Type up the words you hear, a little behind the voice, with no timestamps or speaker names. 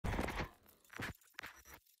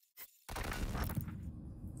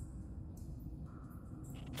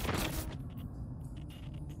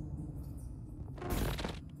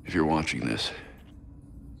If you're watching this,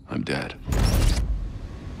 I'm dead.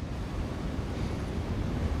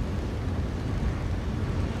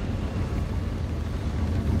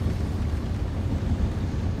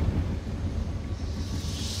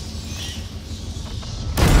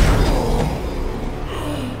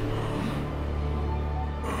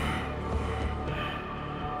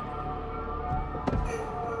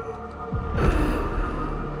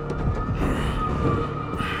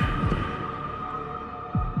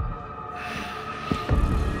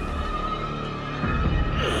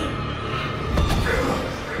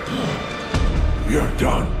 You're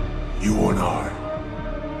done, you and I.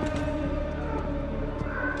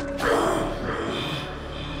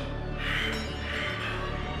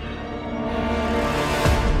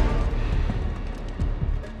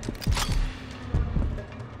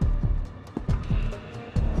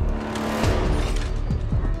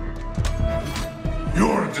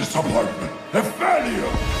 You're a disappointment, a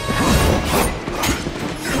failure!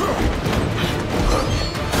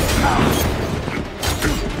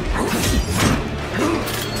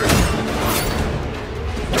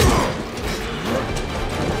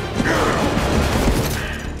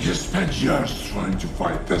 You spent years trying to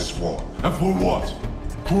fight this war, and for what?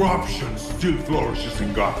 Corruption still flourishes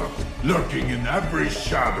in Gotham, lurking in every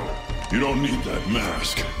shadow. You don't need that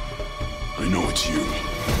mask. I know it's you.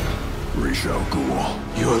 Ra's al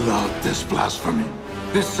Ghul. You allowed this blasphemy,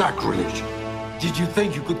 this sacrilege. Did you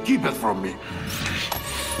think you could keep it from me?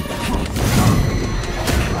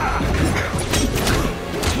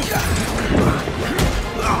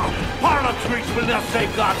 Politics will not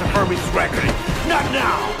save Gotham from its reckoning. Not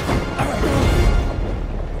now!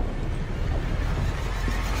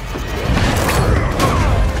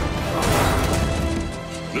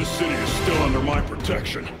 This city is still under my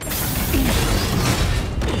protection.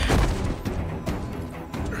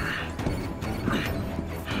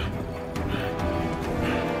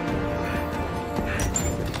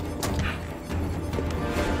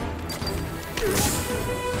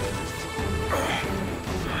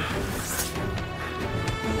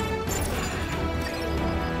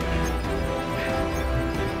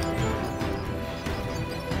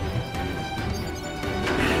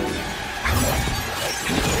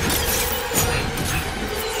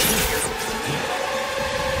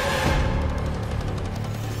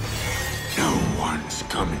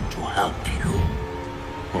 Coming to help you.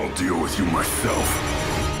 I'll deal with you myself.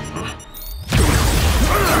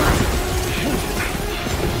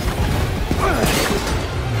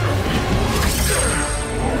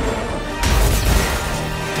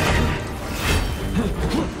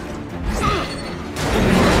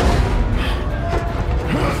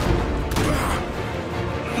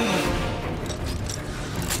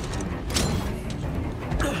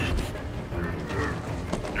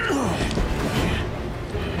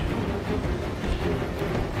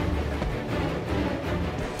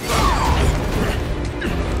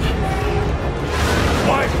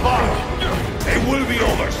 It will be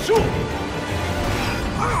over soon!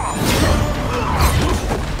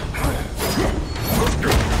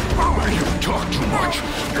 You talk too much.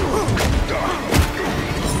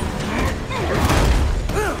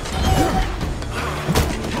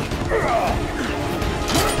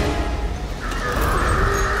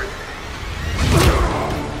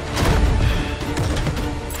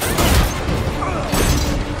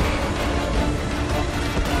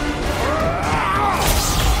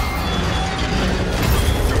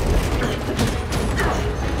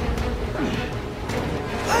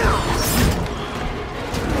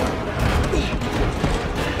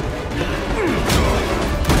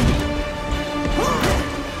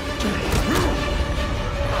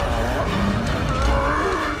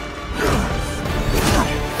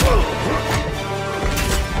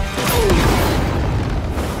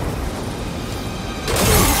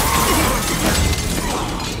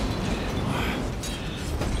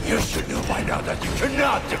 You should know by now that you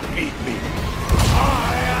cannot defeat me!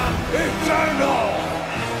 I am eternal!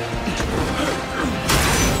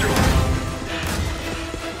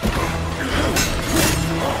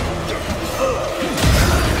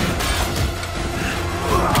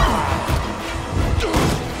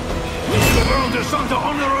 The world is under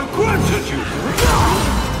honor and gratitude!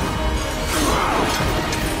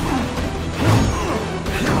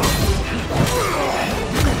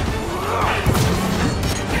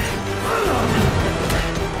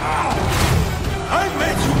 I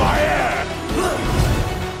made you my heir!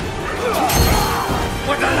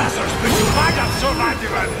 With the lesser speed, you might have survived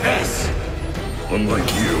even this!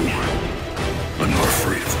 Unlike you, I'm not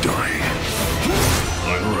afraid of dying.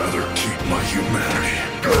 I'd rather keep my humanity.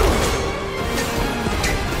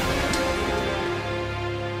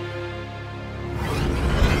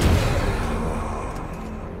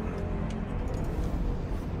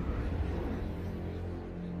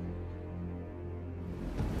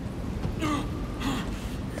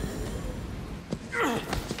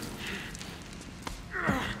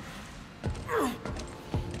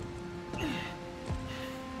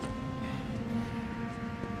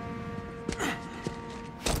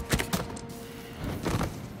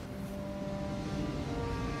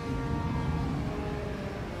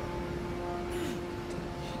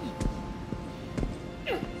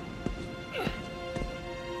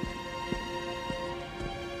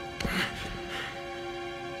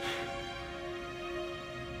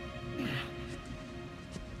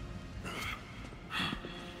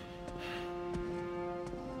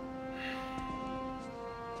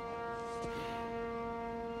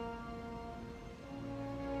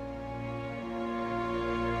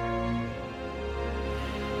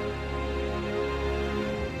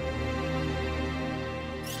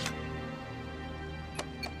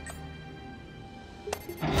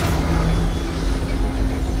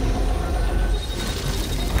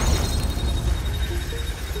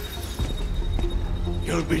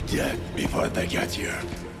 be dead before they get here.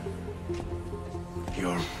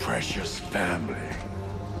 Your precious family.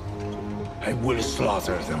 I will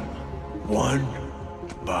slaughter them, one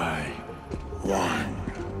by one.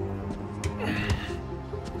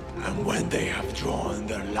 And when they have drawn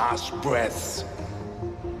their last breaths,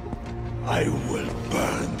 I will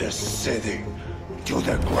burn the city to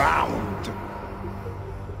the ground.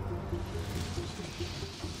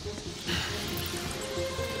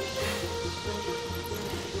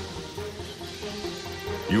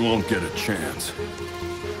 You won't get a chance.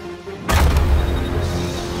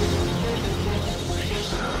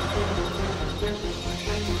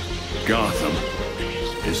 Gotham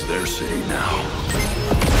is their city now.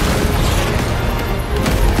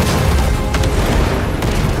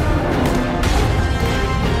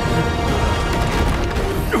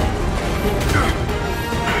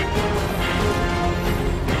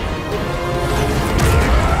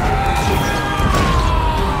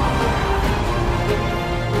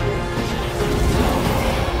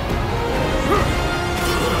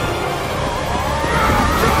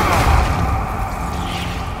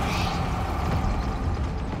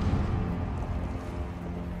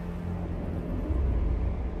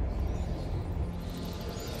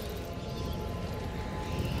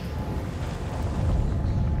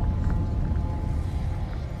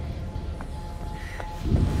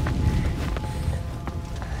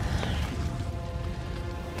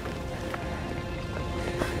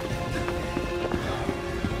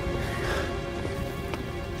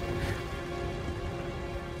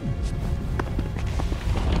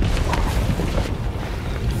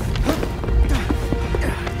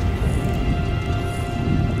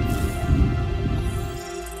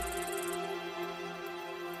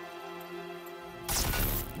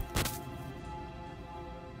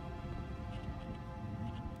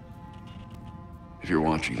 If you're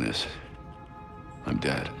watching this, I'm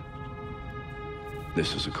dead.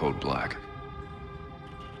 This is a code black.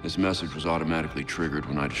 This message was automatically triggered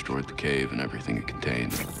when I destroyed the cave and everything it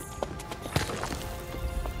contained.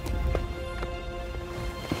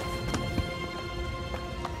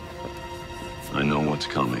 I know what's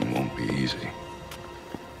coming won't be easy.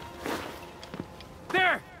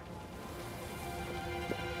 There!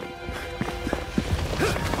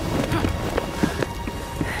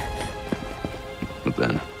 But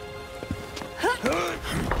then...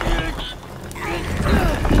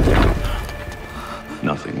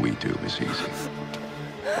 nothing we do is easy.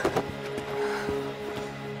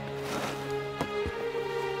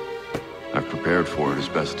 I've prepared for it as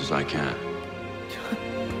best as I can.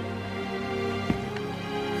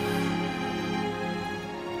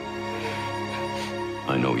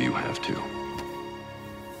 I know you have too.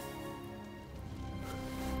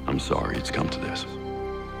 I'm sorry it's come to this.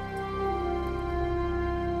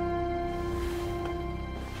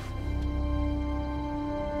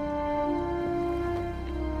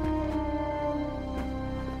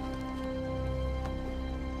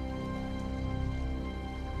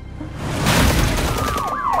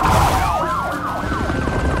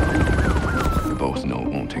 We both know it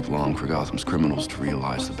won't take long for Gotham's criminals to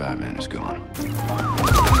realize the Batman is gone.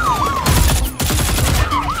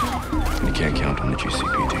 And you can't count on the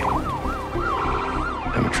GCPD.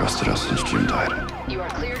 Haven't trusted us since Jim died. You are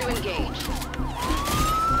clear to engage.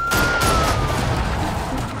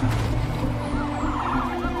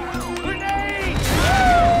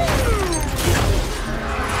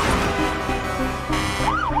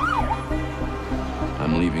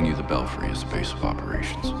 I'm leaving you the Belfry as base of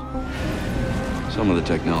operations. Some of the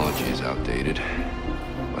technology is outdated,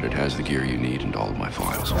 but it has the gear you need and all of my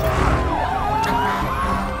files.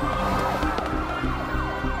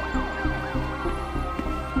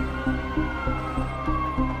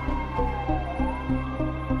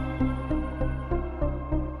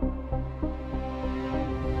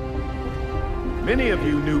 Many of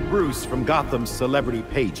you knew Bruce from Gotham's celebrity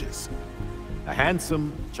pages. A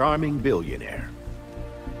handsome, charming billionaire.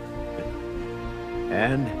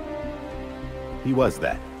 And he was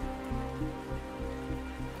that.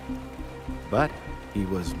 But he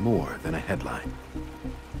was more than a headline.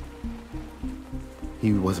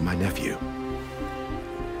 He was my nephew.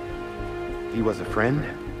 He was a friend,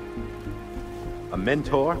 a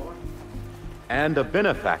mentor, and a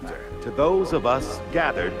benefactor to those of us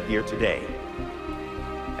gathered here today.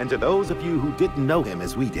 And to those of you who didn't know him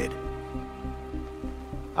as we did,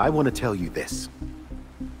 I want to tell you this.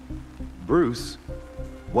 Bruce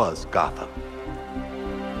was Gotham.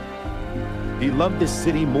 He loved this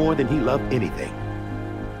city more than he loved anything.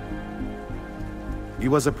 He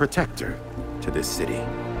was a protector to this city.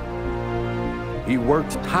 He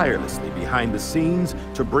worked tirelessly behind the scenes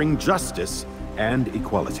to bring justice and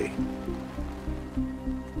equality.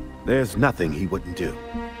 There's nothing he wouldn't do.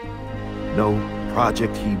 No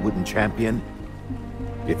project he wouldn't champion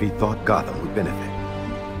if he thought Gotham would benefit.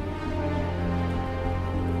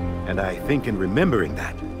 And I think in remembering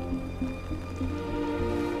that,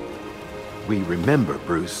 we remember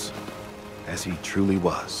Bruce as he truly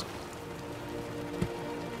was.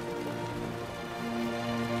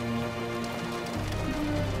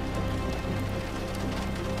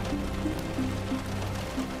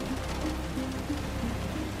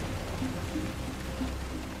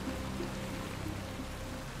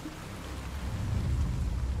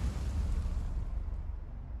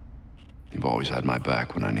 You've always had my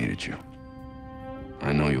back when I needed you.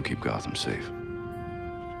 I know you'll keep Gotham safe.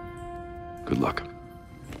 Good luck.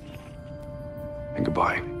 And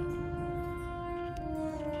goodbye.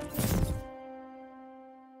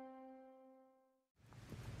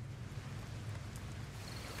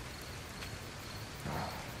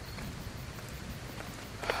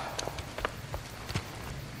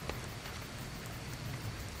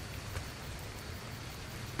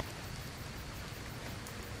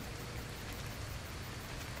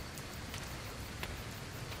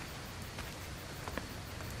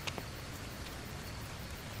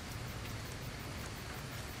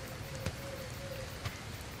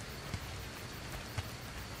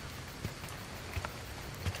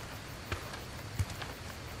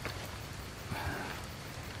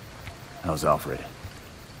 How's Alfred?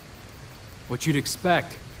 What you'd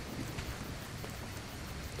expect.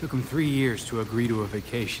 Took him 3 years to agree to a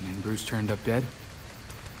vacation, and Bruce turned up dead.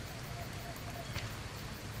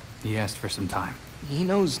 He asked for some time. He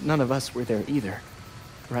knows none of us were there either,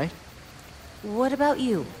 right? What about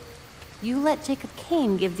you? You let Jacob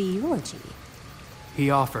Kane give the eulogy. He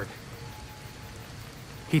offered.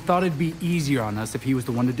 He thought it'd be easier on us if he was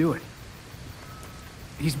the one to do it.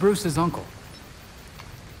 He's Bruce's uncle.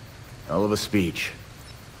 Hell of a speech.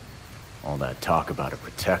 All that talk about a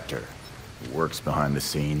protector who works behind the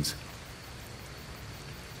scenes.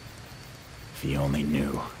 If he only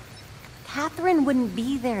knew. Catherine wouldn't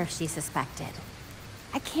be there if she suspected.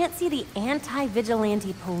 I can't see the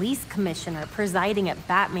anti-vigilante police commissioner presiding at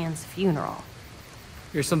Batman's funeral.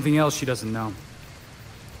 Here's something else she doesn't know.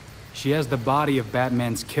 She has the body of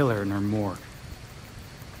Batman's killer in her morgue.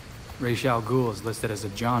 Ra's al Ghul is listed as a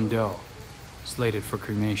John Doe, slated for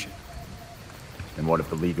cremation. And what if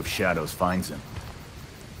the League of Shadows finds him?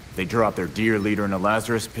 If they drop their dear leader in a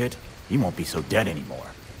Lazarus pit, he won't be so dead anymore.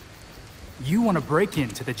 You want to break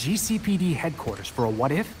into the GCPD headquarters for a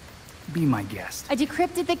what-if? Be my guest. I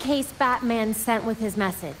decrypted the case Batman sent with his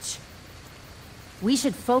message. We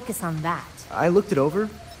should focus on that. I looked it over,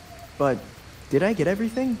 but did I get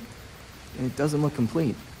everything? It doesn't look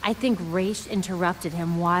complete. I think Ra's interrupted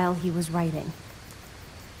him while he was writing.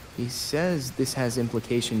 He says this has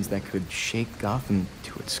implications that could shake Gotham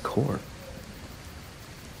to its core.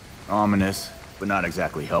 Ominous, but not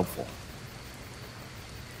exactly helpful.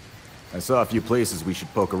 I saw a few places we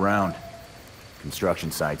should poke around.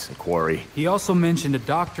 Construction sites, a quarry. He also mentioned a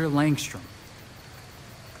Dr. Langstrom.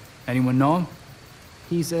 Anyone know him?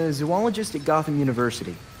 He's a zoologist at Gotham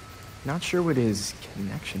University. Not sure what his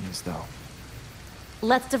connection is, though.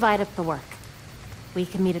 Let's divide up the work. We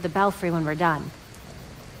can meet at the Belfry when we're done.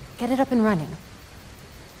 Get it up and running.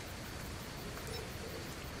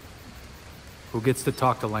 Who gets to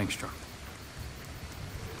talk to Langstrom?